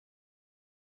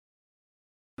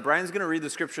Brian's going to read the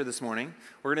scripture this morning.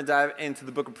 We're going to dive into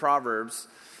the book of Proverbs,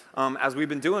 as we've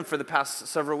been doing for the past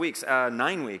several weeks,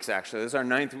 9 weeks actually. This is our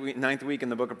ninth week in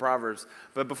the book of Proverbs.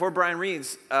 But before Brian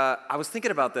reads, I was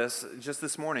thinking about this just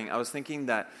this morning. I was thinking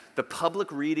that the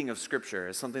public reading of scripture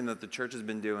is something that the church has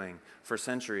been doing for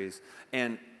centuries.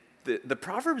 And the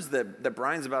Proverbs that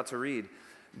Brian's about to read,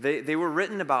 they were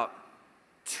written about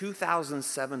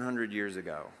 2,700 years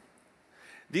ago.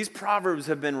 These Proverbs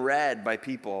have been read by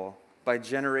people by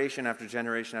generation after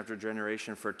generation after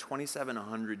generation for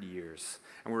 2,700 years.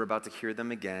 And we're about to hear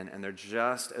them again, and they're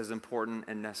just as important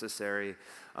and necessary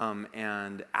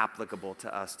and applicable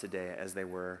to us today as they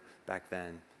were back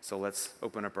then. So let's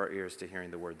open up our ears to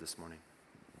hearing the word this morning.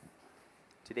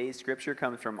 Today's scripture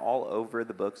comes from all over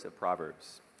the books of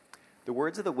Proverbs. The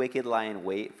words of the wicked lie in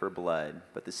wait for blood,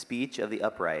 but the speech of the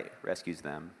upright rescues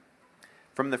them.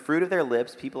 From the fruit of their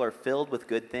lips, people are filled with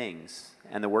good things,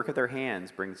 and the work of their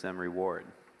hands brings them reward.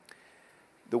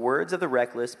 The words of the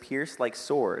reckless pierce like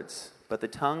swords, but the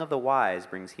tongue of the wise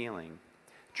brings healing.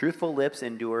 Truthful lips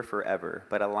endure forever,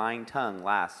 but a lying tongue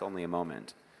lasts only a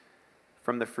moment.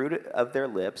 From the fruit of their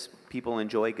lips, people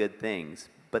enjoy good things,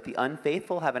 but the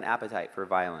unfaithful have an appetite for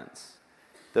violence.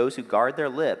 Those who guard their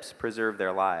lips preserve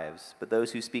their lives, but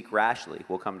those who speak rashly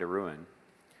will come to ruin.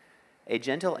 A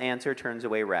gentle answer turns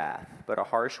away wrath, but a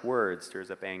harsh word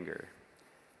stirs up anger.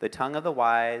 The tongue of the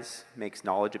wise makes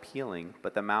knowledge appealing,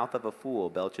 but the mouth of a fool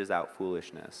belches out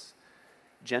foolishness.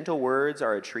 Gentle words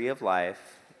are a tree of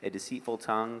life, a deceitful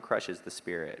tongue crushes the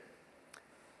spirit.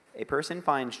 A person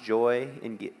finds joy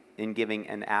in giving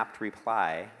an apt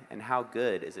reply, and how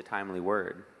good is a timely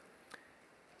word.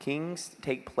 Kings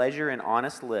take pleasure in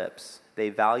honest lips, they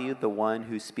value the one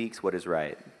who speaks what is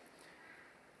right.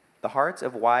 The hearts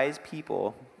of wise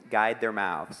people guide their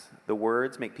mouths. The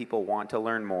words make people want to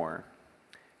learn more.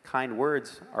 Kind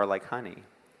words are like honey.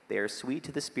 They are sweet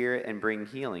to the spirit and bring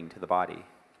healing to the body.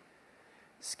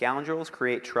 Scoundrels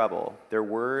create trouble. Their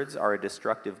words are a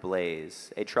destructive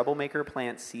blaze. A troublemaker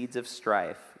plants seeds of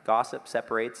strife. Gossip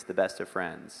separates the best of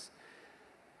friends.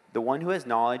 The one who has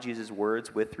knowledge uses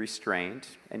words with restraint,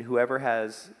 and whoever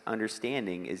has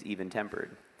understanding is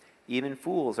even-tempered. Even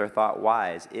fools are thought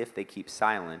wise if they keep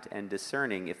silent, and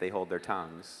discerning if they hold their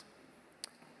tongues.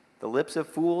 The lips of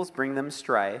fools bring them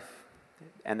strife,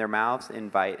 and their mouths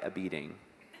invite a beating.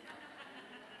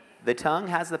 The tongue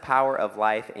has the power of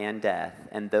life and death,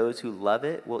 and those who love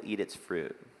it will eat its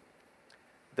fruit.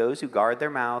 Those who guard their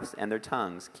mouths and their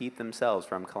tongues keep themselves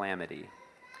from calamity.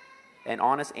 An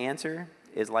honest answer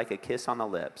is like a kiss on the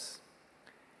lips.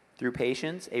 Through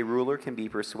patience, a ruler can be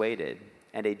persuaded,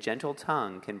 and a gentle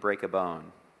tongue can break a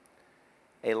bone.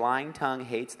 A lying tongue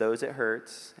hates those it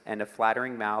hurts, and a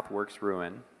flattering mouth works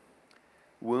ruin.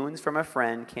 Wounds from a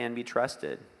friend can be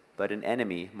trusted, but an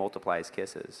enemy multiplies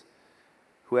kisses.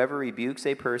 Whoever rebukes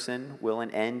a person will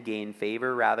in end gain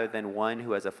favor rather than one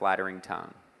who has a flattering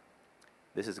tongue.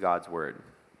 This is God's word.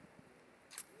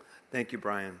 Thank you,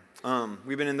 Brian.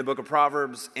 We've been in the book of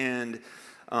Proverbs, and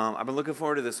I've been looking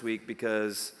forward to this week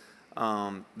because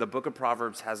the book of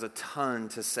Proverbs has a ton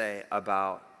to say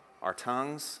about our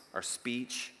tongues, our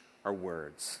speech, our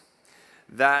words.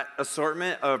 That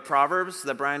assortment of Proverbs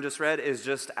that Brian just read is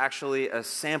just actually a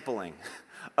sampling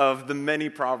of the many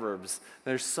Proverbs.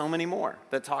 There's so many more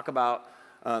that talk about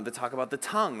the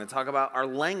tongue, that talk about our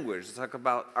language, that talk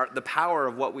about the power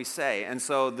of what we say. And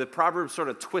so the Proverbs sort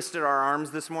of twisted our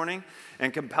arms this morning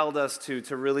and compelled us to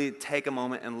really take a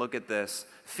moment and look at this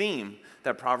theme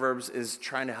that Proverbs is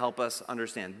trying to help us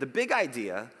understand. The big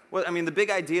idea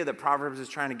that Proverbs is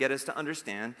trying to get us to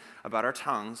understand about our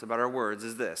tongues, about our words,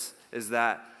 is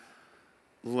that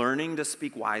learning to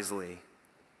speak wisely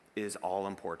is all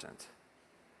important.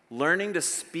 Learning to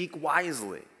speak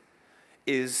wisely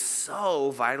is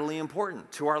so vitally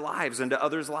important to our lives and to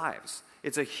others' lives.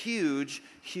 It's a huge,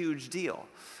 huge deal.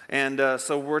 And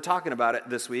so we're talking about it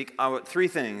this week. Three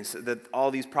things that all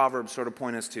these Proverbs sort of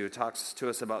point us to. It talks to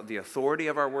us about the authority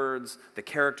of our words, the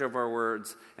character of our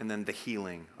words, and then the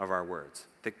healing of our words.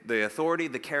 The authority,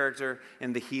 the character,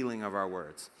 and the healing of our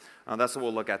words. That's what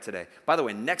we'll look at today. By the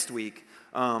way, next week,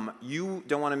 you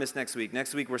don't want to miss next week.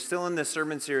 Next week, we're still in this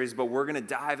sermon series, but we're going to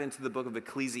dive into the book of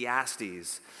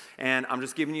Ecclesiastes. And I'm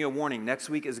just giving you a warning. Next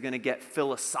week is going to get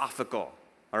philosophical,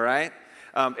 all right?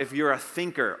 If you're a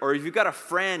thinker, or if you've got a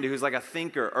friend who's like a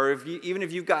thinker, or even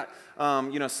if you've got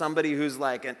somebody who's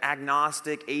like an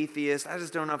agnostic, atheist, I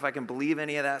just don't know if I can believe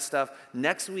any of that stuff.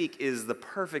 Next week is the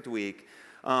perfect week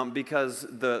because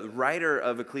the writer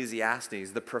of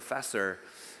Ecclesiastes, the professor,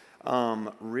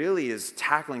 really is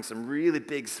tackling some really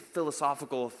big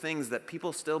philosophical things that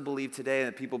people still believe today and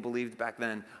that people believed back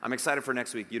then. I'm excited for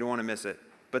next week. You don't want to miss it.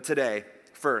 But today,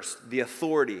 first, the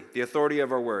authority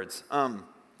of our words.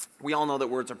 We all know that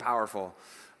words are powerful.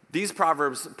 These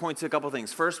proverbs point to a couple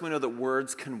things. First, we know that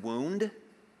words can wound.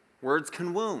 Words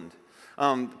can wound.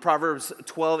 Proverbs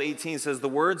 12:18 says, the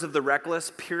words of the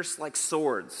reckless pierce like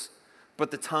swords,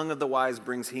 but the tongue of the wise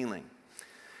brings healing.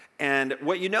 And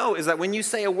what you know is that when you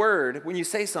say a word, when you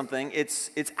say something,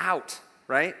 it's out,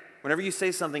 right? Whenever you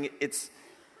say something,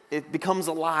 it becomes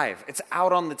alive. It's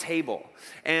out on the table.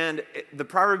 And the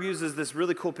proverb uses this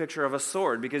really cool picture of a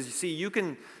sword because you see, you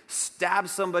can stab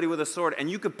somebody with a sword and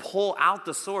you could pull out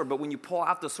the sword, but when you pull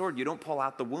out the sword, you don't pull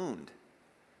out the wound.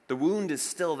 The wound is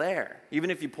still there,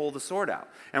 even if you pull the sword out.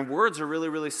 And words are really,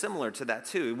 really similar to that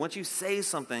too. Once you say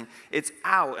something, it's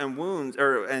out, and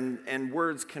and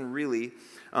words can really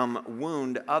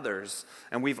wound others.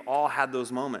 And we've all had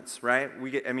those moments, right?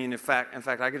 In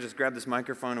fact, I could just grab this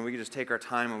microphone and we could just take our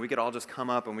time and we could all just come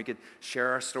up and we could share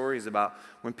our stories about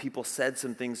when people said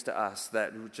some things to us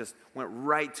that just went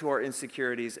right to our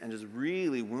insecurities and just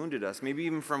really wounded us. Maybe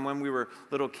even from when we were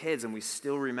little kids, and we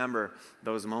still remember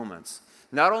those moments.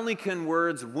 Not only can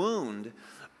words wound,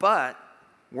 but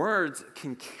words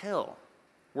can kill.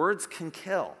 Words can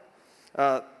kill.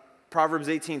 Proverbs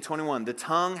 18:21, the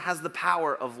tongue has the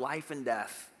power of life and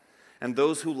death, and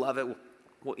those who love it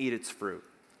will eat its fruit.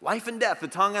 Life and death. The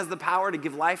tongue has the power to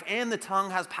give life, and the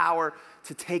tongue has power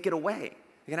to take it away.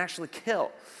 It can actually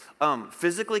kill.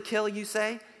 Physically kill, you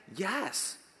say?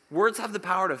 Yes. Words have the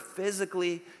power to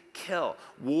physically kill.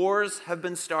 Wars have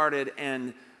been started,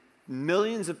 and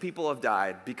millions of people have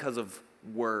died because of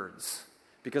words,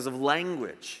 because of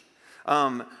language.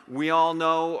 We all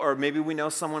know, or maybe we know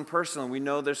someone personally, we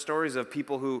know their stories of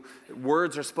people who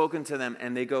words are spoken to them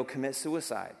and they go commit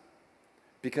suicide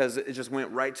because it just went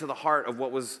right to the heart of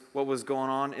what was going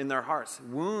on in their hearts.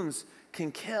 Wounds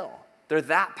can kill. They're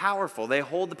that powerful. They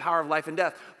hold the power of life and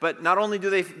death. But not only do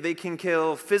they can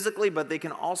kill physically, but they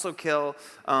can also kill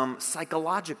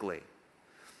psychologically.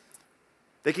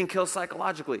 They can kill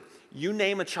psychologically. You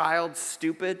name a child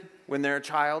stupid when they're a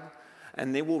child,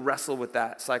 and they will wrestle with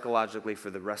that psychologically for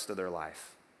the rest of their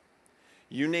life.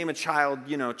 You name a child,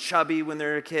 chubby when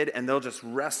they're a kid, and they'll just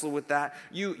wrestle with that.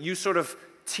 You sort of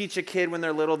teach a kid when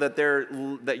they're little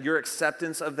that your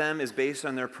acceptance of them is based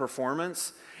on their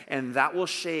performance, and that will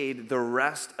shade the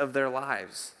rest of their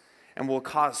lives and will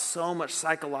cause so much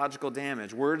psychological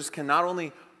damage. Words can not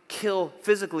only kill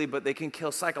physically, but they can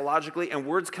kill psychologically, and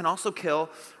words can also kill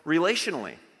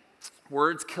relationally.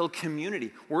 Words kill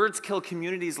community. Words kill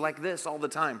communities like this all the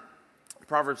time.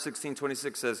 Proverbs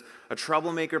 16:26 says, a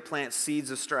troublemaker plants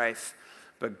seeds of strife,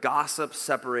 but gossip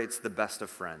separates the best of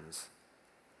friends.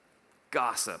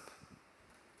 Gossip.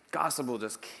 Gossip will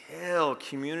just kill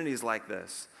communities like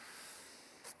this.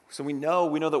 So we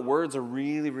know that words are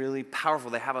really, really powerful.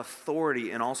 They have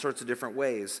authority in all sorts of different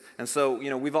ways. And so,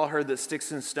 we've all heard that sticks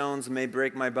and stones may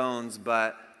break my bones,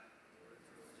 but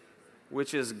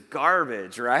which is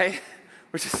garbage, right?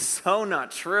 Which is so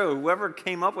not true. Whoever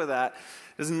came up with that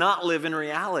does not live in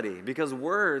reality because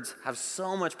words have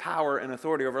so much power and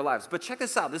authority over our lives. But check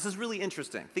this out. This is really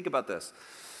interesting. Think about this.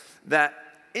 That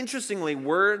interestingly,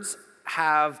 words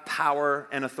have power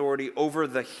and authority over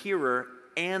the hearer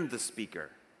and the speaker.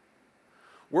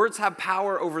 Words have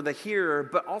power over the hearer,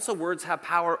 but also words have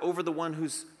power over the one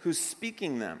who's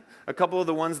speaking them. A couple of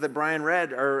the ones that Brian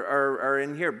read are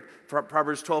in here.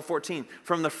 Proverbs 12:14.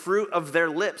 From the fruit of their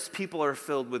lips, people are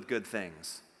filled with good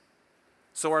things.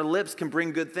 So our lips can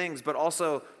bring good things, but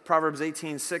also Proverbs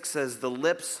 18:6 says, the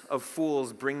lips of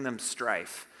fools bring them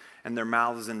strife, and their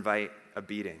mouths invite a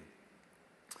beating.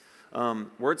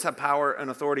 Words have power and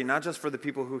authority not just for the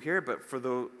people who hear it, but for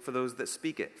those that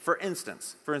speak it. For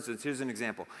instance, here's an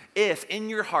example. If in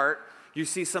your heart you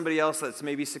see somebody else that's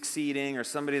maybe succeeding or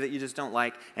somebody that you just don't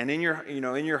like, and in your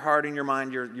heart, in your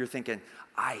mind, you're thinking,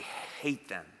 I hate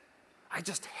them. I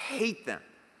just hate them.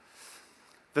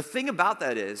 The thing about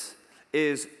that is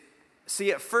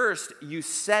see, at first you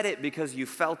said it because you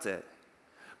felt it,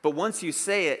 but once you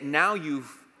say it, now you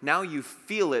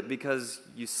feel it because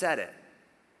you said it.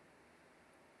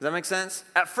 Does that make sense?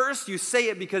 At first, you say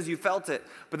it because you felt it,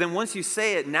 but then once you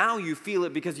say it, now you feel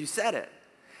it because you said it.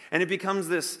 And it becomes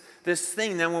this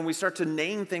thing. Then when we start to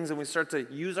name things and we start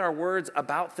to use our words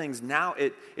about things, now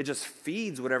it just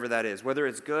feeds whatever that is, whether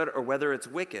it's good or whether it's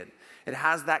wicked. It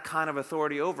has that kind of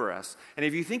authority over us. And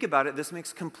if you think about it, this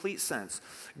makes complete sense.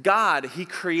 God, He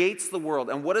creates the world.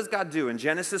 And what does God do? In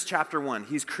Genesis chapter 1,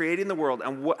 He's creating the world.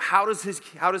 And how does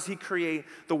He create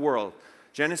the world?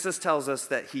 Genesis tells us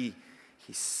that He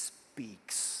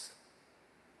speaks.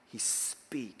 He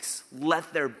speaks.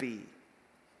 Let there be.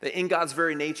 That in God's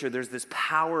very nature, there's this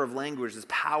power of language, this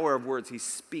power of words. He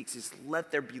speaks. He says,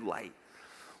 let there be light.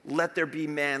 Let there be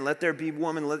man, let there be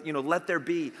woman, let there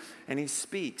be. And he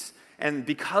speaks. And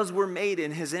because we're made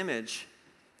in his image,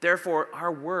 therefore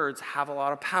our words have a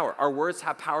lot of power. Our words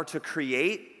have power to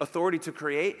create, authority to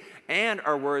create, and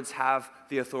our words have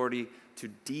the authority to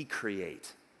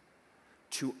decreate,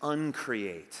 to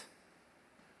uncreate,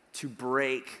 to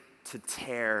break, to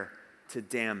tear, to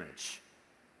damage.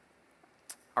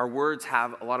 Our words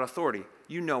have a lot of authority.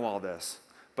 You know all this,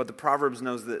 but the Proverbs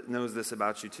knows this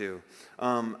about you too.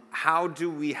 How do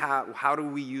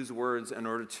we use words in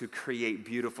order to create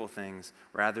beautiful things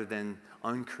rather than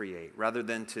uncreate, rather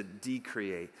than to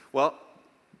decreate? Well,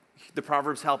 the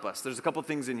Proverbs help us. There's a couple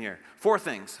things in here. Four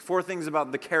things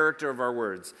about the character of our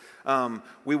words.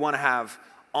 We want to have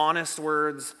honest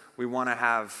words. We want to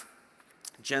have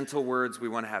gentle words. We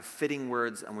want to have fitting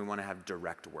words, and we want to have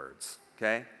direct words.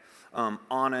 Okay?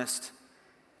 Honest,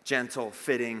 gentle,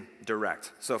 fitting,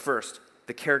 direct. So first,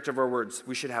 the character of our words.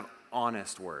 We should have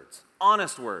honest words.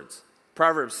 Honest words.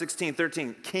 Proverbs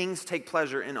 16:13. Kings take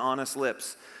pleasure in honest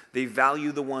lips. They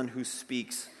value the one who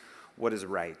speaks what is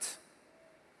right.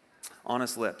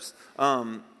 Honest lips.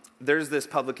 There's this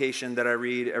publication that I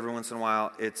read every once in a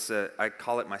while. I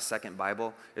call it my second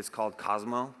Bible. It's called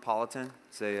Cosmopolitan.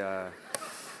 It's a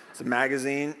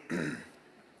magazine.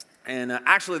 And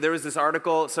actually, there was this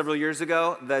article several years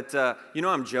ago that,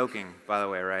 I'm joking, by the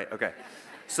way, right? Okay.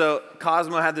 So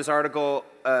Cosmo had this article,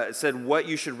 it said what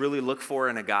you should really look for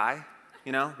in a guy.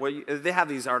 They have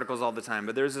these articles all the time,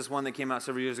 but there's this one that came out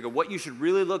several years ago. What you should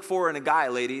really look for in a guy,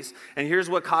 ladies. And here's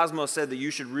what Cosmo said that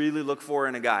you should really look for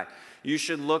in a guy. You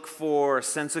should look for a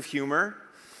sense of humor.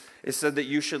 It said that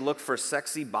you should look for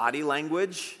sexy body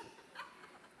language.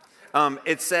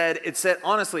 It said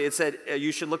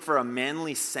you should look for a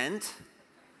manly scent.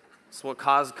 That's what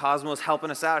Cosmo's helping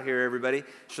us out here, everybody. You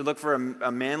should look for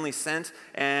a manly scent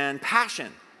and passion.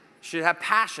 You should have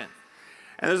passion.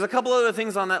 And there's a couple other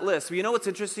things on that list. But you know what's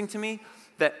interesting to me?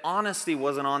 That honesty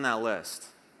wasn't on that list.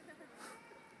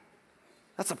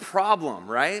 That's a problem,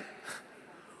 right?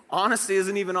 Honesty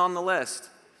isn't even on the list.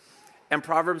 And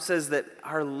Proverbs says that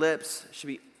our lips should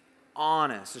be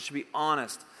honest. It should be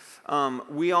honest.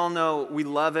 We all know, we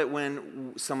love it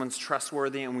when someone's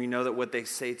trustworthy and we know that what they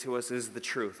say to us is the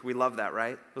truth. We love that,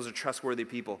 right? Those are trustworthy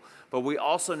people. But we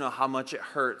also know how much it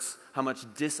hurts, how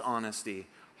much dishonesty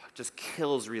just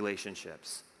kills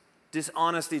relationships.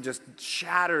 Dishonesty just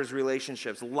shatters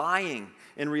relationships. Lying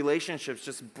in relationships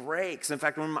just breaks. In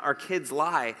fact, when our kids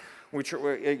lie,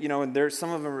 and there's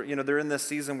some of them, they're in this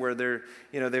season where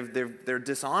they're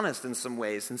dishonest in some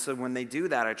ways. And so when they do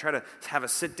that, I try to have a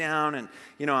sit down and,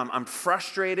 I'm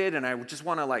frustrated and I just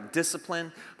want to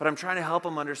discipline, but I'm trying to help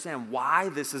them understand why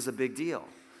this is a big deal.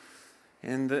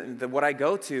 And what I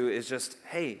go to is just,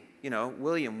 hey,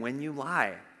 William, when you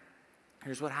lie,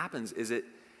 here's what happens is it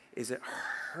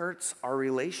hurts our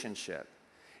relationship.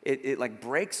 It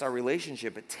breaks our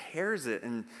relationship. It tears it.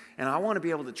 And I want to be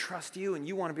able to trust you and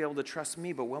you want to be able to trust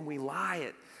me. But when we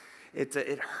lie,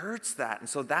 it hurts that. And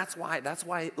so that's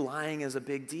why lying is a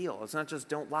big deal. It's not just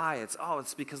don't lie.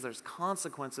 It's because there's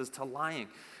consequences to lying.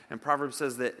 And Proverbs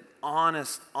says that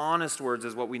honest words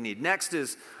is what we need. Next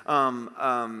is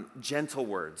gentle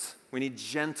words. We need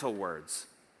gentle words.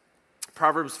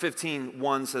 Proverbs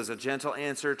 15:1 says, a gentle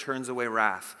answer turns away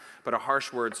wrath, but a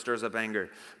harsh word stirs up anger.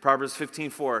 Proverbs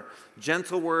 15:4,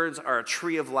 gentle words are a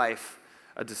tree of life.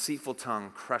 A deceitful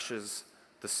tongue crushes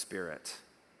the spirit.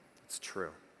 It's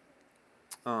true.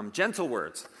 Gentle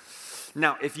words.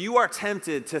 Now, if you are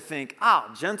tempted to think,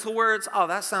 gentle words,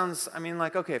 that sounds,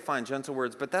 okay, fine, gentle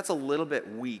words, but that's a little bit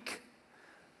weak.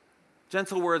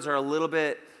 Gentle words are a little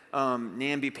bit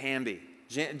namby-pamby.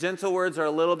 Gentle words are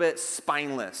a little bit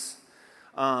spineless.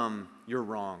 You're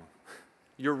wrong.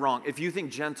 You're wrong. If you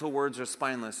think gentle words are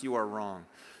spineless, you are wrong.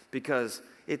 Because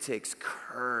it takes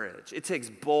courage. It takes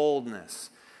boldness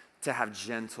to have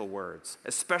gentle words.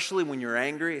 Especially when you're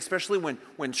angry. Especially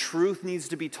when truth needs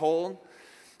to be told.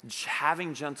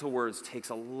 Having gentle words takes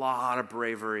a lot of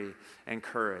bravery and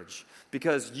courage.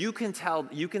 Because you can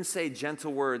say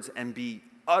gentle words and be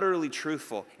utterly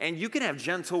truthful. And you can have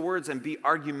gentle words and be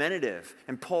argumentative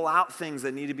and pull out things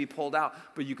that need to be pulled out,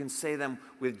 but you can say them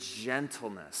with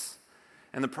gentleness.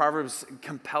 And the Proverbs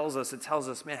compels us, it tells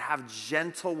us, man, have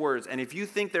gentle words. And if you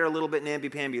think they're a little bit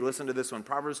namby-pamby, listen to this one.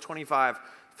 Proverbs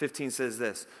 25:15 says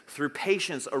this, through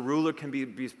patience a ruler can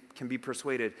be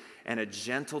persuaded, and a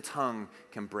gentle tongue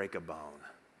can break a bone.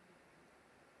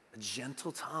 A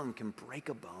gentle tongue can break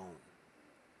a bone.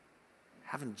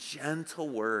 Having gentle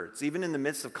words, even in the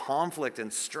midst of conflict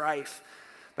and strife,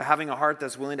 but having a heart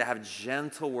that's willing to have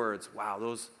gentle words. Wow,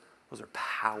 those are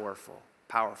powerful,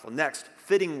 powerful. Next,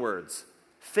 fitting words.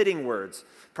 Fitting words.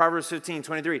 Proverbs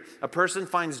 15:23. A person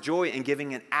finds joy in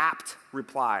giving an apt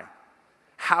reply.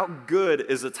 How good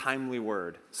is a timely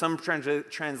word? Some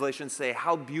translations say,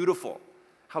 how beautiful.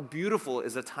 How beautiful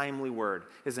is a timely word,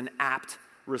 is an apt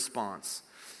response.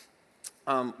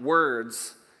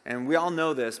 Words, and we all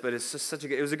know this, but it's just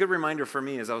it was a good reminder for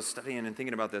me as I was studying and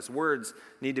thinking about this. Words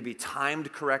need to be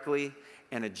timed correctly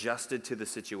and adjusted to the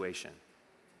situation.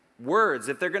 Words,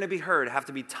 if they're going to be heard, have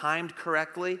to be timed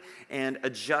correctly and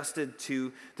adjusted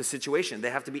to the situation.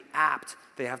 They have to be apt.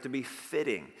 They have to be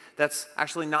fitting. That's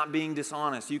actually not being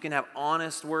dishonest. You can have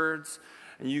honest words,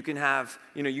 and you can have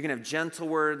gentle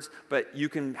words, but you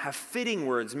can have fitting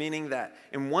words, meaning that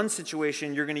in one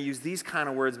situation you're going to use these kind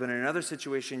of words, but in another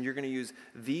situation you're going to use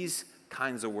these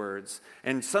kinds of words.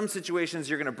 In some situations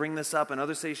you're going to bring this up, in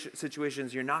other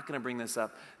situations you're not going to bring this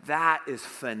up. That is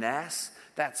finesse.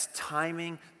 That's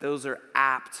timing. Those are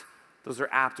apt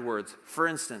words. For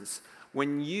instance,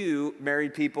 when you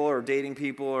married people or dating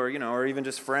people or even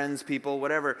just friends, people,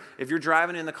 whatever, if you're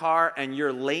driving in the car and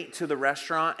you're late to the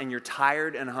restaurant and you're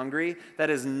tired and hungry, that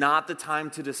is not the time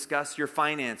to discuss your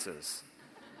finances.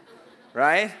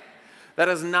 Right? That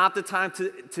is not the time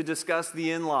to discuss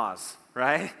the in-laws.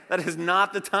 Right? That is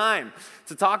not the time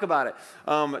to talk about it.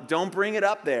 Don't bring it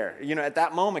up there, at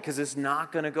that moment, because it's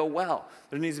not going to go well.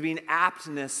 There needs to be an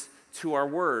aptness to our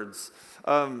words.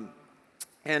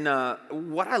 And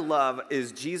what I love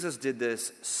is Jesus did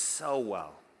this so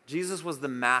well. Jesus was the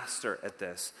master at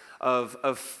this,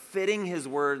 of fitting his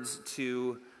words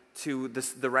to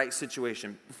the right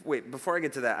situation. Wait, before I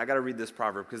get to that, I got to read this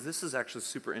proverb because this is actually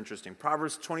super interesting.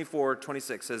 Proverbs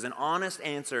 24:26 says, an honest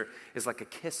answer is like a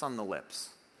kiss on the lips.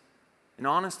 An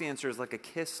honest answer is like a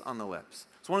kiss on the lips.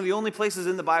 It's one of the only places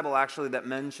in the Bible actually that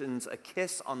mentions a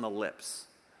kiss on the lips.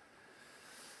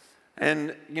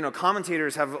 And,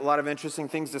 commentators have a lot of interesting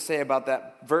things to say about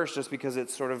that verse just because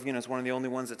it's sort of, it's one of the only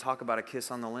ones that talk about a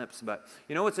kiss on the lips. But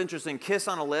what's interesting? Kiss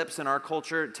on the lips in our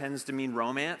culture tends to mean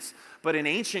romance. But in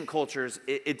ancient cultures,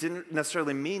 it didn't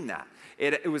necessarily mean that.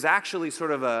 It was actually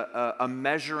sort of a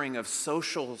measuring of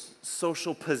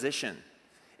social position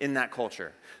in that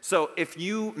culture. So if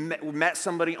you met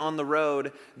somebody on the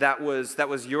road that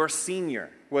was your senior,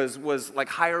 was like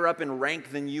higher up in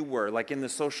rank than you were, like in the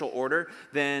social order,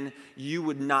 then you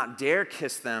would not dare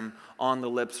kiss them on the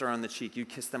lips or on the cheek. You'd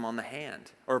kiss them on the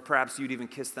hand, or perhaps you'd even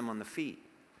kiss them on the feet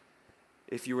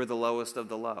if you were the lowest of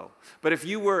the low. But if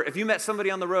you met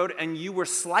somebody on the road and you were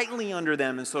slightly under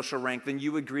them in social rank, then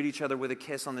you would greet each other with a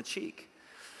kiss on the cheek.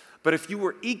 But if you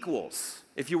were equals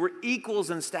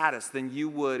in status, then you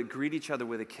would greet each other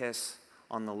with a kiss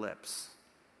on the lips.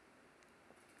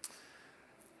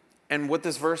 And what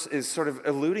this verse is sort of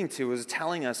alluding to, is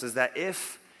telling us, is that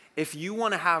if you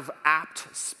want to have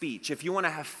apt speech, if you want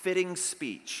to have fitting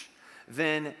speech,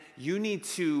 then you need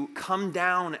to come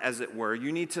down, as it were.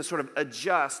 You need to sort of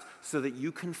adjust so that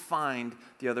you can find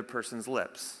the other person's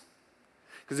lips.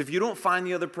 Because if you don't find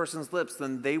the other person's lips,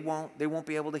 then they won't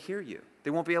be able to hear you. They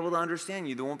won't be able to understand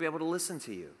you. They won't be able to listen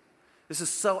to you. This is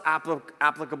so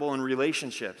applicable in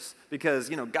relationships because,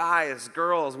 guys,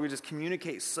 girls, we just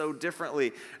communicate so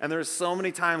differently. And there's so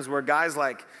many times where guys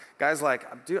like,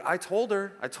 dude, I told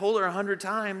her 100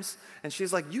 times. And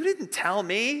she's like, you didn't tell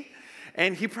me.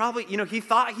 And he probably, he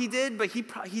thought he did, but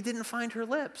he didn't find her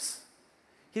lips.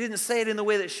 He didn't say it in the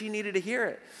way that she needed to hear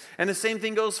it. And the same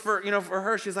thing goes for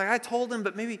her. She's like, I told him,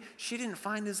 but maybe she didn't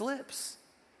find his lips.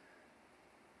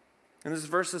 And this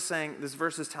verse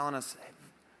is telling us,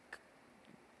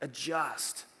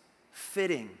 adjust,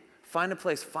 fitting, find a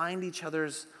place, find each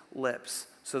other's lips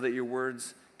so that your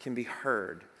words can be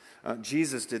heard.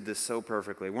 Jesus did this so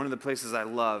perfectly. One of the places I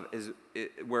love is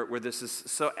where this is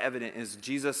so evident is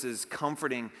Jesus is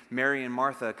comforting Mary and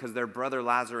Martha because their brother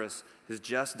Lazarus has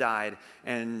just died,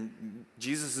 and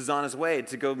Jesus is on his way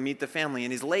to go meet the family,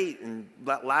 and he's late, and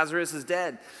Lazarus is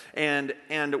dead. And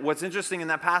what's interesting in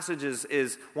that passage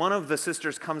is one of the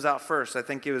sisters comes out first. I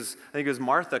think it was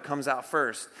Martha comes out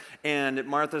first, and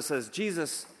Martha says,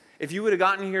 Jesus, if you would have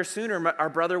gotten here sooner, our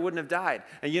brother wouldn't have died.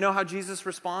 And you know how Jesus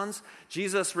responds?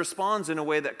 Jesus responds in a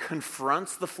way that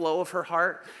confronts the flow of her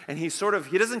heart. And he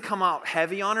doesn't come out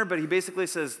heavy on her, but he basically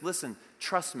says, listen,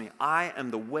 trust me, I am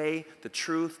the way, the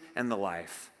truth, and the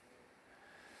life.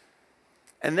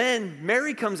 And then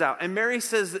Mary comes out, and Mary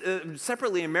says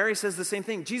separately, and Mary says the same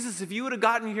thing. Jesus, if you would have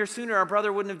gotten here sooner, our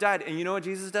brother wouldn't have died. And you know what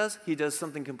Jesus does? He does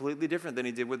something completely different than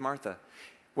he did with Martha.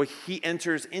 Well, he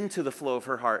enters into the flow of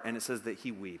her heart, and it says that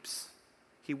he weeps.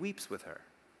 He weeps with her.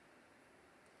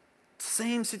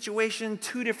 Same situation,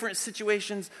 two different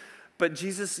situations, but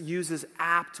Jesus uses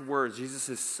apt words. Jesus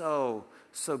is so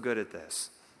good at this.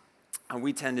 And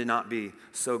we tend to not be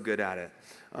so good at it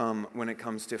when it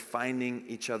comes to finding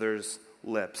each other's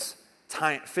lips.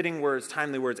 Fitting words,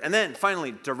 timely words. And then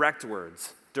finally, direct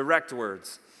words. Direct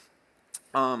words.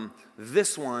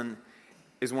 This one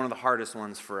is one of the hardest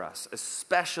ones for us,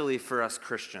 especially for us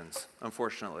Christians,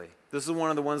 unfortunately. This is one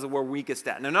of the ones that we're weakest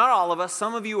at. Now, not all of us.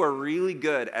 Some of you are really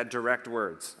good at direct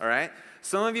words, all right?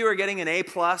 Some of you are getting an A++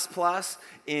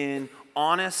 in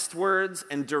honest words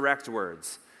and direct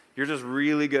words. You're just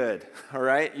really good, all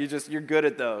right? You're good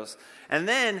at those. And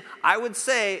then I would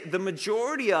say the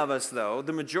majority of us, though,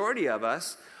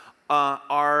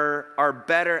 are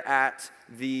better at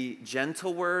the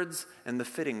gentle words and the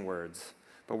fitting words.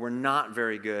 But we're not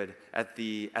very good at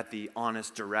the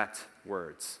honest, direct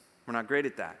words. We're not great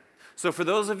at that. So for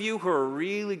those of you who are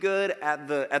really good at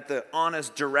the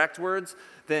honest, direct words,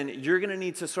 then you're going to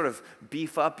need to sort of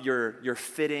beef up your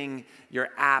fitting, your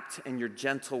apt, and your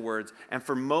gentle words. And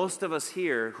for most of us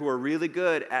here who are really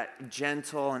good at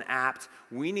gentle and apt,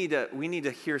 we need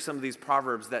to hear some of these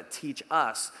proverbs that teach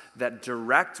us that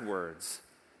direct words,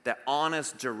 that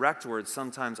honest, direct words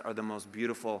sometimes are the most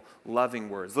beautiful, loving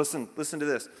words. Listen to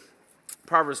this.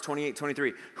 Proverbs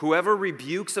 28:23. Whoever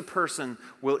rebukes a person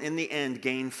will in the end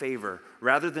gain favor,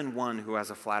 rather than one who has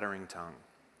a flattering tongue.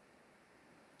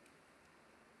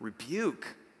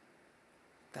 Rebuke.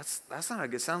 That's not a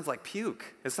good, sounds like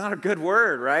puke. It's not a good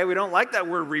word, right? We don't like that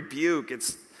word rebuke.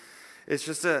 It's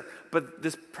just but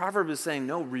this proverb is saying,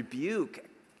 no, rebuke,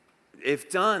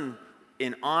 if done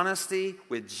in honesty,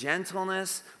 with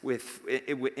gentleness,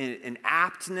 in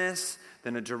aptness,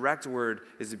 then a direct word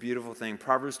is a beautiful thing.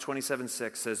 Proverbs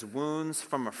 27:6 says, wounds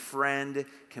from a friend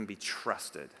can be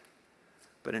trusted,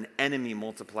 but an enemy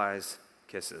multiplies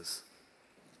kisses.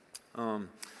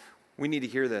 We need to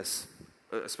hear this,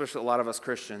 especially a lot of us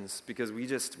Christians, because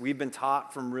we've been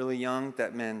taught from really young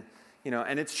that men,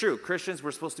 and it's true. Christians, we're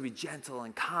supposed to be gentle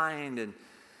and kind, and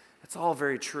it's all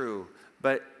very true.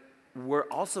 But we're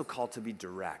also called to be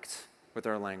direct with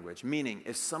our language, meaning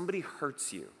if somebody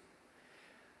hurts you,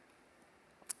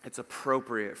 it's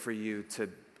appropriate for you to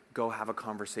go have a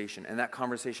conversation. And that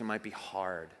conversation might be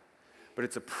hard, but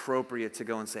it's appropriate to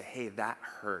go and say, hey, that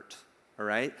hurt, all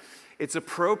right? It's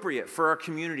appropriate for our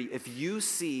community. If you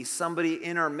see somebody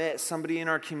in our midst, somebody in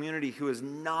our community who is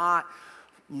not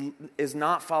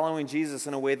following Jesus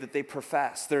in a way that they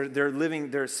profess.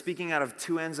 They're speaking out of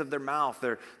two ends of their mouth.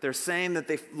 They're saying that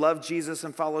they love Jesus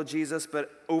and follow Jesus,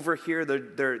 but over here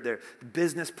their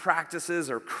business practices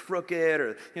are crooked,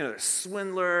 or they're a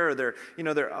swindler, or they're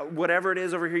whatever it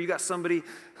is over here. You got somebody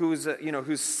who's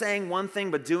saying one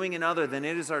thing but doing another. Then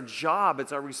it is our job,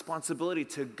 it's our responsibility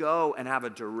to go and have a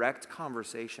direct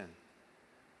conversation.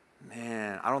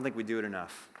 Man, I don't think we do it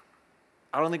enough.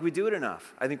 I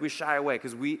think we shy away.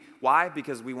 Why?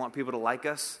 Because we want people to like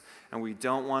us, and we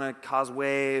don't want to cause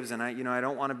waves, and I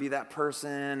don't want to be that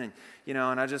person, and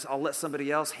I'll let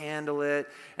somebody else handle it.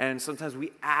 And sometimes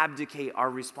we abdicate our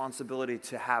responsibility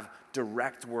to have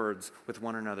direct words with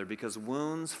one another, because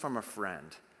wounds from a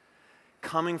friend,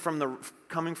 coming from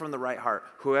the right heart,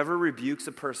 whoever rebukes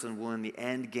a person will in the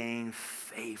end gain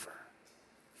favor,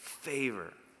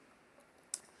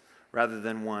 rather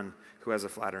than one who has a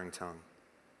flattering tongue.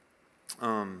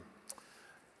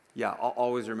 I'll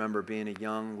always remember being a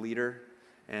young leader,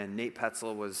 and Nate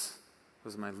Petzel was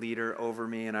my leader over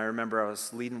me, and I remember I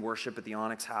was leading worship at the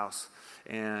Onyx House,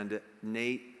 and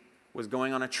Nate was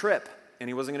going on a trip, and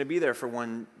he wasn't going to be there for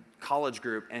one college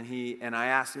group, and I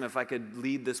asked him if I could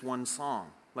lead this one song.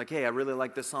 Like, hey, I really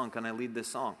like this song. Can I lead this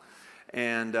song?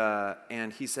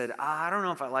 And he said, I don't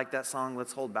know if I like that song.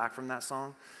 Let's hold back from that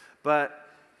song. But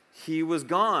he was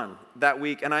gone that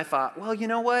week, and I thought, well, you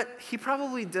know what? He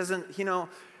probably doesn't,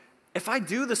 if I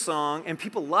do the song and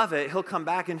people love it, he'll come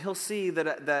back and he'll see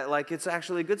that like it's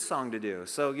actually a good song to do.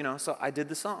 So, so I did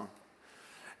the song.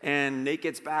 And Nate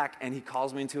gets back and he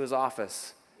calls me into his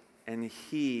office, and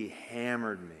he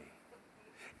hammered me.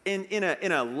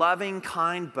 In a loving,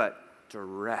 kind, but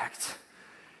direct.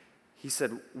 He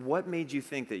said, what made you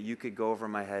think that you could go over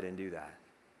my head and do that?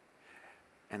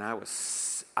 And I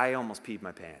almost peed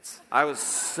my pants. I was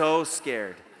so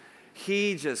scared.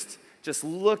 He just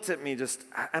looked at me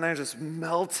and I just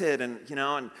melted, and you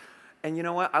know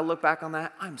what? I look back on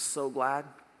that. I'm so glad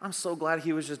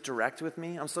he was just direct with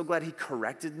me. I'm so glad he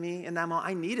corrected me in that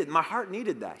moment. My heart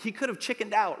needed that. He could have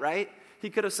chickened out, right? He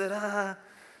could have said, I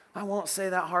won't say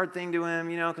that hard thing to him,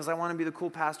 because I want to be the cool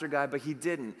pastor guy, but he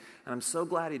didn't. And I'm so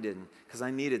glad he didn't, because I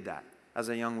needed that as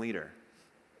a young leader.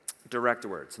 Direct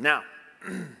words. Now,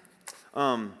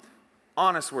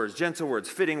 honest words, gentle words,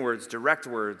 fitting words, direct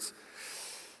words.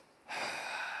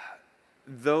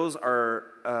 Those I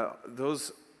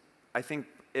think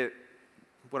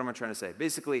what am I trying to say?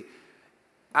 Basically,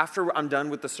 after I'm done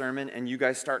with the sermon and you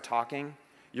guys start talking,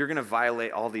 you're going to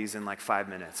violate all these in like 5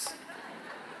 minutes.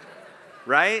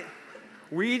 Right?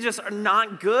 We just are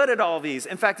not good at all these.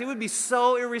 In fact, it would be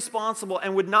so irresponsible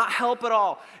and would not help at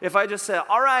all if I just said,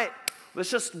 all right, let's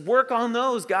just work on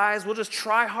those, guys. We'll just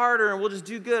try harder and we'll just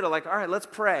do good. Or like, all right, let's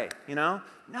pray, you know?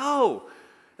 No,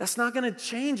 that's not going to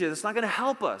change it. It's not going to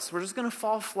help us. We're just going to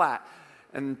fall flat.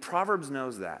 And Proverbs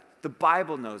knows that. The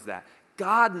Bible knows that.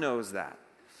 God knows that.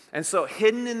 And so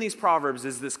hidden in these Proverbs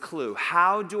is this clue.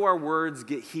 How do our words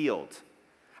get healed?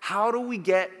 How do we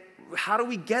get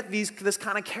this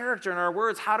kind of character in our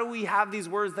words? How do we have these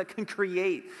words that can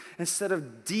create instead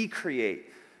of decreate,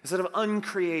 instead of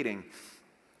uncreating?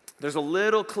 There's a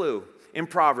little clue in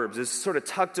Proverbs. It's sort of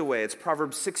tucked away. It's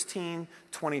Proverbs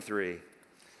 16:23.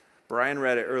 Brian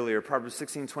read it earlier, Proverbs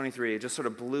 16:23. It just sort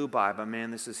of blew by, but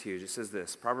man, this is huge. It says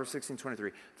this, Proverbs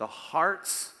 16:23. The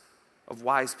hearts of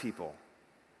wise people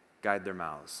guide their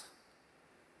mouths.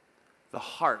 The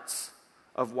hearts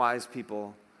of wise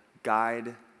people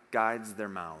guides their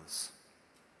mouths.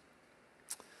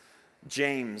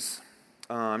 James,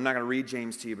 I'm not going to read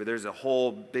James to you, but there's a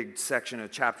whole big section, a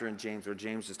chapter in James where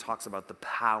James just talks about the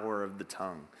power of the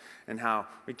tongue and how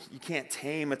you can't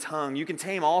tame a tongue. You can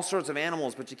tame all sorts of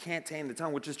animals, but you can't tame the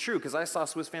tongue, which is true because I saw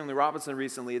Swiss Family Robinson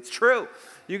recently. It's true.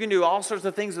 You can do all sorts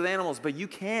of things with animals, but you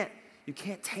can't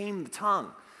tame the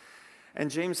tongue. And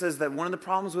James says that one of the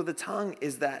problems with the tongue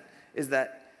is that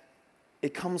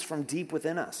it comes from deep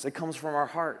within us. It comes from our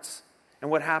hearts.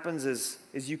 And what happens is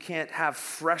you can't have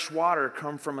fresh water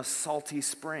come from a salty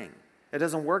spring. It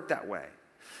doesn't work that way.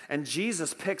 And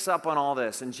Jesus picks up on all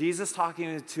this. And Jesus,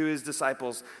 talking to his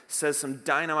disciples, says some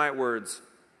dynamite words.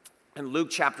 In Luke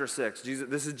chapter 6,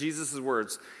 this is Jesus'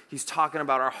 words. He's talking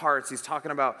about our hearts. He's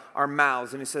talking about our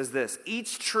mouths. And he says this,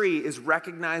 each tree is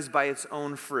recognized by its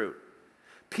own fruit.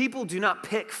 People do not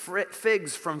pick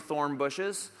figs from thorn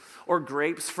bushes or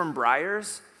grapes from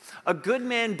briars. A good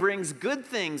man brings good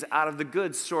things out of the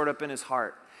good stored up in his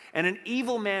heart, and an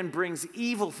evil man brings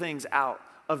evil things out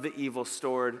of the evil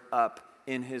stored up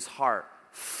in his heart.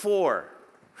 For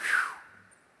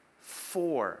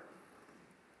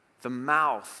the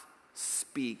mouth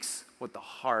speaks what the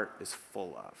heart is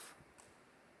full of.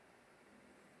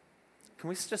 Can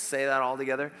we just say that all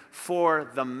together? For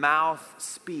the mouth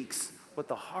speaks what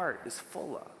the heart is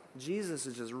full of. Jesus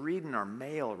is just reading our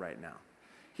mail right now.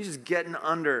 He's just getting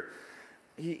under,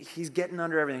 he's getting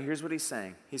under everything. Here's what he's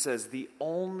saying. He says, the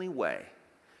only way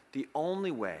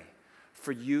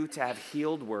for you to have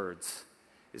healed words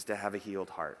is to have a healed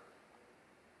heart.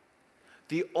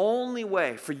 The only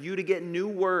way for you to get new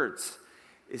words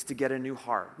is to get a new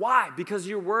heart. Why? Because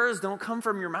your words don't come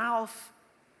from your mouth.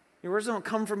 Your words don't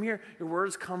come from here. Your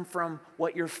words come from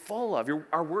what you're full of.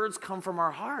 Our words come from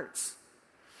our hearts.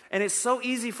 And it's so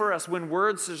easy for us when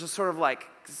words just sort of like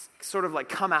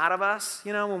come out of us,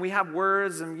 you know, when we have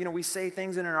words and, you know, we say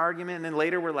things in an argument and then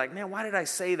later we're like, man, why did I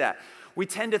say that? We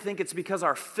tend to think it's because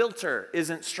our filter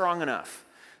isn't strong enough.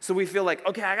 So we feel like,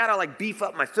 okay, I got to like beef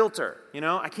up my filter, you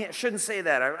know? Shouldn't say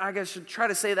that. I guess I should try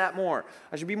to say that more.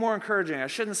 I should be more encouraging. I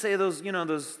shouldn't say those, you know,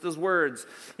 those words,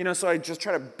 you know, so I just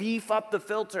try to beef up the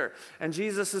filter. And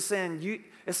Jesus is saying,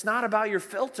 it's not about your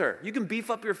filter. You can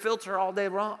beef up your filter all day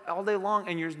long,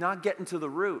 and you're not getting to the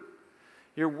root.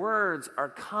 Your words are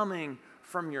coming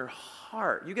from your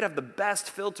heart. You could have the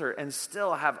best filter and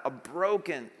still have a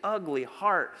broken, ugly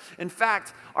heart. In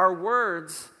fact, our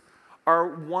words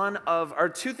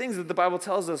are two things that the Bible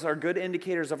tells us are good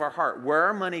indicators of our heart: where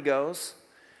our money goes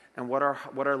and what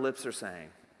our lips are saying.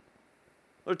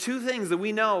 There are two things that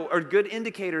we know are good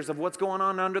indicators of what's going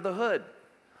on under the hood.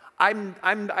 I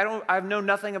know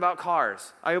nothing about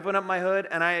cars. I open up my hood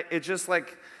and it's just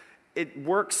like it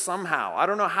works somehow. I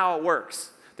don't know how it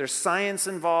works. There's science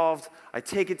involved. I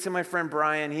take it to my friend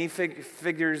Brian. He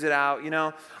figures it out, you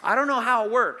know. I don't know how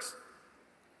it works.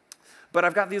 But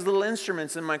I've got these little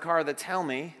instruments in my car that tell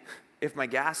me if my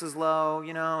gas is low,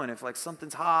 you know, and if like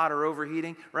something's hot or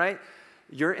overheating, right?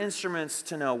 Your instruments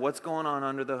to know what's going on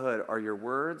under the hood are your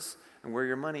words and where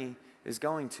your money is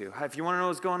going to. If you want to know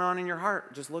what's going on in your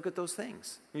heart, just look at those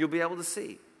things. You'll be able to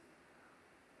see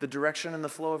the direction and the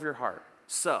flow of your heart.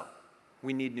 So,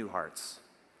 we need new hearts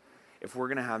if we're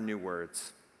going to have new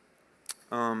words.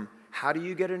 How do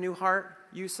you get a new heart,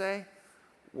 you say?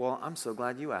 Well, I'm so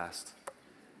glad you asked.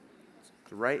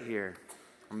 Right here,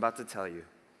 I'm about to tell you.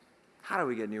 How do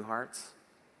we get new hearts?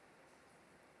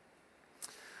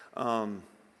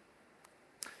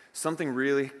 Something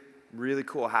really, really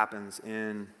cool happens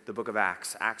in the book of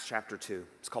Acts, Acts chapter 2.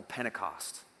 It's called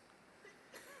Pentecost.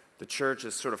 The church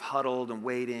is sort of huddled and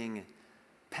waiting,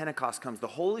 Pentecost comes, the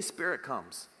Holy Spirit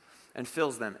comes and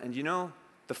fills them. And you know,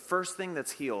 the first thing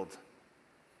that's healed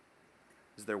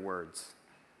is their words.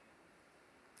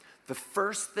 The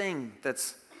first thing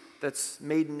that's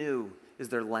made new is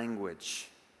their language.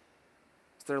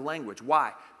 It's their language.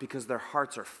 Why? Because their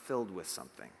hearts are filled with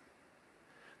something.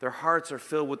 Their hearts are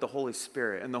filled with the Holy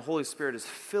Spirit, and the Holy Spirit is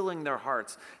filling their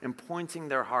hearts and pointing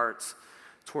their hearts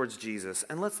towards Jesus.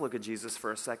 And let's look at Jesus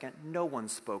for a second. No one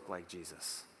spoke like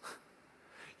Jesus.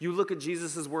 You look at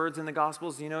Jesus' words in the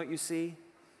Gospels, you know what you see?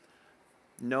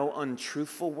 No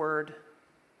untruthful word,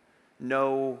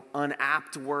 no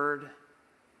unapt word,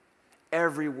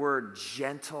 every word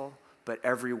gentle, but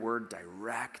every word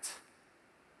direct,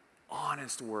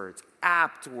 honest words,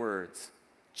 apt words,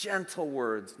 gentle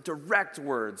words, direct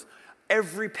words.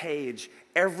 Every page,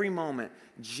 every moment,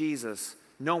 Jesus,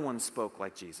 no one spoke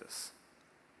like Jesus.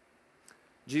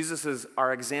 Jesus is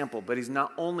our example, but he's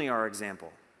not only our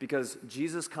example, because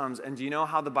Jesus comes, and do you know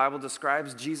how the Bible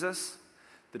describes Jesus?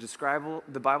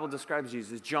 The Bible describes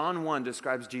Jesus. John 1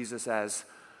 describes Jesus as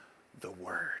the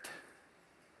Word.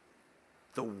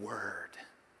 The Word.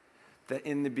 That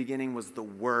in the beginning was the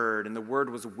Word, and the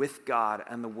Word was with God,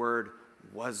 and the Word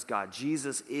was God.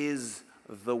 Jesus is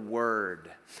the Word.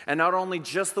 And not only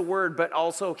just the Word, but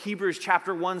also Hebrews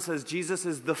chapter 1 says Jesus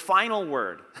is the final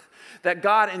word. That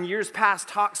God in years past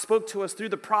spoke to us through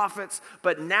the prophets,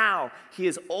 but now he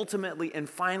is ultimately and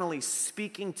finally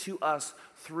speaking to us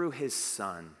through his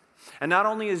Son. And not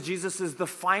only is Jesus the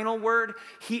final word,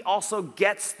 he also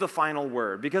gets the final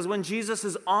word. Because when Jesus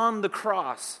is on the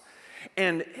cross,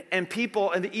 and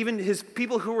people, and even his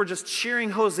people who were just cheering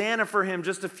Hosanna for him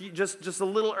just a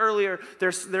little earlier,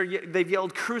 they've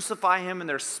yelled crucify him, and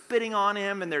they're spitting on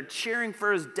him, and they're cheering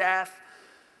for his death.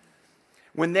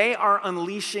 When they are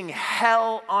unleashing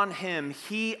hell on him,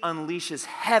 he unleashes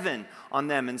heaven on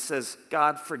them and says,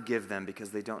 God, forgive them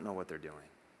because they don't know what they're doing.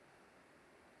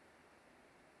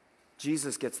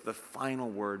 Jesus gets the final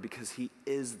word because he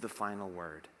is the final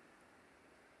word.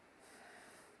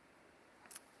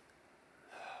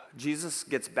 Jesus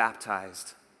gets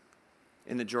baptized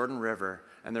in the Jordan River,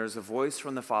 and there's a voice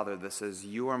from the Father that says,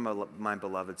 you are my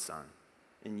beloved Son,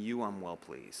 and you I'm well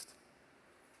pleased.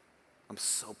 I'm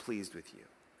so pleased with you.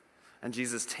 And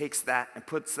Jesus takes that and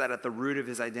puts that at the root of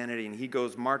his identity, and he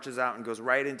marches out and goes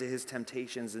right into his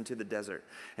temptations into the desert.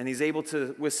 And he's able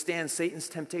to withstand Satan's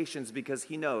temptations because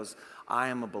he knows, I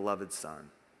am a beloved Son.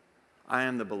 I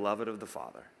am the beloved of the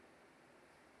Father.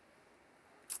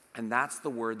 And that's the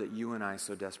word that you and I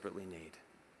so desperately need.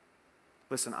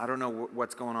 Listen, I don't know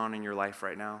what's going on in your life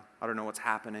right now. I don't know what's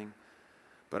happening.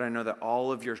 But I know that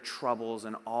all of your troubles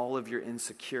and all of your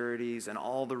insecurities and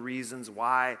all the reasons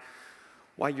why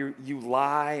you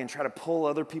lie and try to pull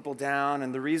other people down,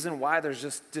 and the reason why there's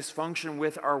just dysfunction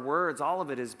with our words, all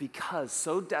of it is because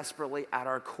so desperately at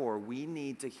our core, we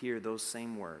need to hear those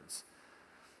same words,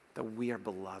 that we are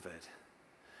beloved,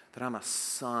 that I'm a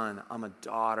son, I'm a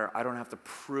daughter, I don't have to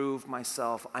prove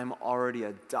myself, I'm already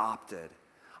adopted,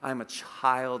 I'm a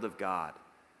child of God.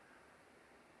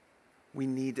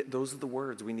 Those are the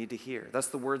words we need to hear. That's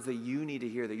the words that you need to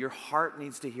hear, that your heart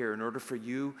needs to hear in order for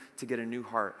you to get a new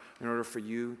heart, in order for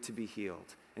you to be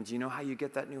healed. And do you know how you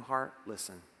get that new heart?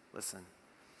 Listen.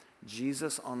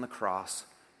 Jesus on the cross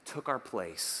took our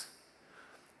place.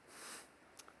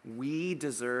 We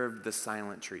deserved the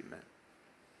silent treatment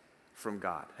from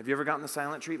God. Have you ever gotten the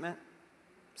silent treatment?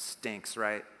 Stinks,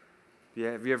 right?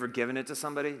 Yeah, have you ever given it to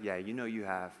somebody? Yeah, you know you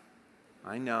have.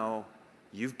 I know.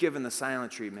 You've given the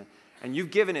silent treatment. And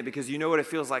you've given it because you know what it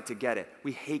feels like to get it.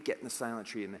 We hate getting the silent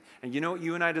treatment. And you know what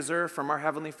you and I deserve from our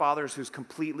Heavenly Father, who's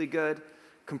completely good,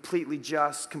 completely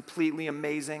just, completely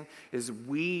amazing, is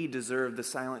we deserve the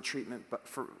silent treatment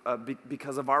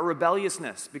because of our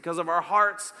rebelliousness, because of our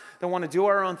hearts that want to do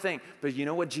our own thing. But you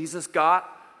know what Jesus got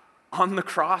on the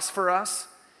cross for us?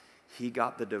 He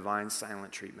got the divine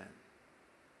silent treatment.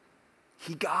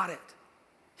 He got it.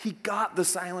 He got the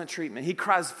silent treatment. He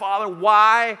cries, Father,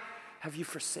 why have you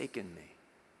forsaken me?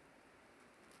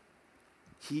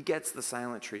 He gets the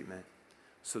silent treatment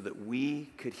so that we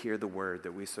could hear the word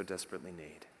that we so desperately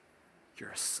need. You're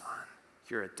a son.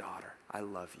 You're a daughter. I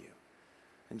love you.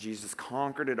 And Jesus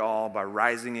conquered it all by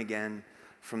rising again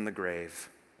from the grave.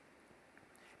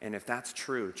 And if that's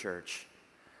true, church,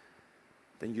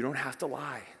 then you don't have to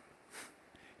lie.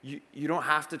 You don't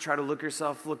have to try to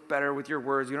look better with your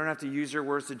words. You don't have to use your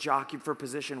words to jockey for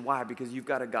position. Why? Because you've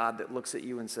got a God that looks at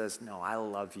you and says, no, I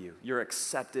love you. You're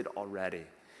accepted already.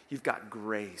 You've got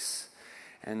grace.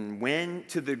 And when,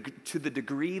 to the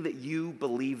degree that you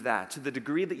believe that, to the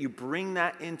degree that you bring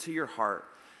that into your heart,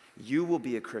 you will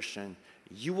be a Christian,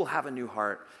 you will have a new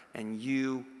heart, and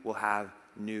you will have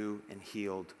new and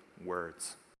healed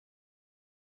words.